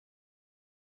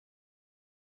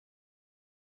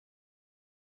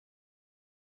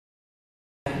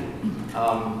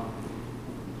I'm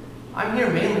here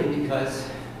mainly because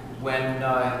when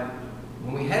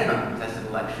we had an uncontested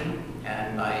election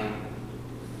and I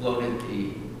floated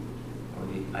the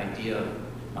idea of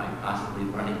my possibly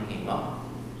running came up,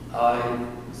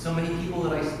 so many people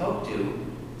that I spoke to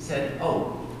said,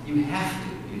 "Oh, you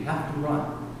have to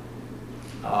run."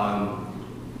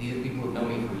 These are people who know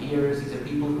me for years. These are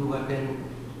people who have been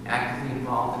actively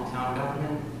involved in town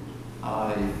government.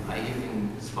 I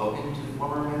even spoken to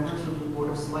former members of the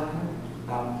Board of Selectmen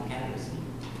about the candidacy.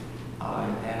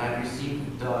 And I've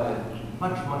received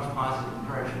much positive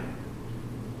encouragement.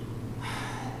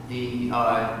 The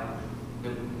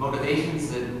motivations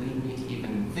that lead me to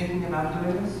even thinking about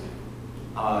doing this,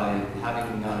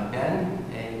 having been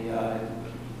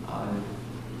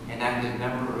an active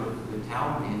member of the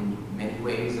town in many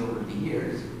ways over the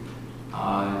years,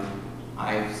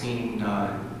 I've seen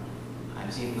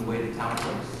the way the town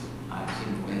works. I've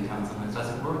seen the way the town sometimes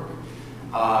doesn't work.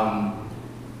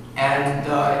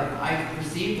 And I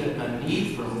perceived a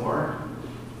need for more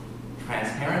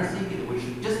transparency, which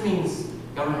just means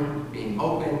government being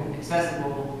open,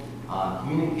 accessible,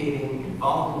 communicating,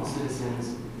 involving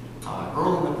citizens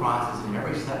early in the process and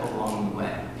every step along the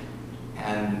way.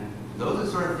 And those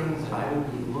are sort of things that I would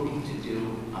be looking to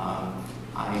do.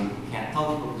 I can't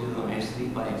tell people to do them, I just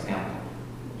lead by example.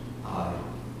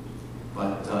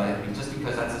 But just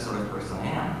because that's the sort of person I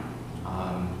am,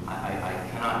 I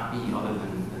cannot be other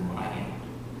than what I am.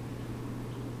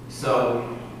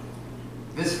 So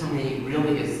this for me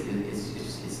really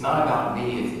it's not about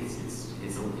me.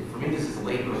 For me this is a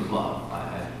labor of love.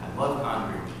 I love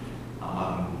Concord.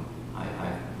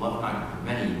 I've loved Concord for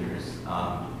many years.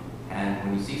 And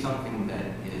when you see something that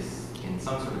is in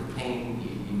some sort of pain,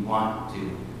 you want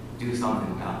to do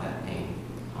something about that pain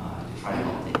to try to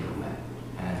help take it away.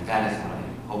 And that is what I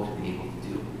hope to be able to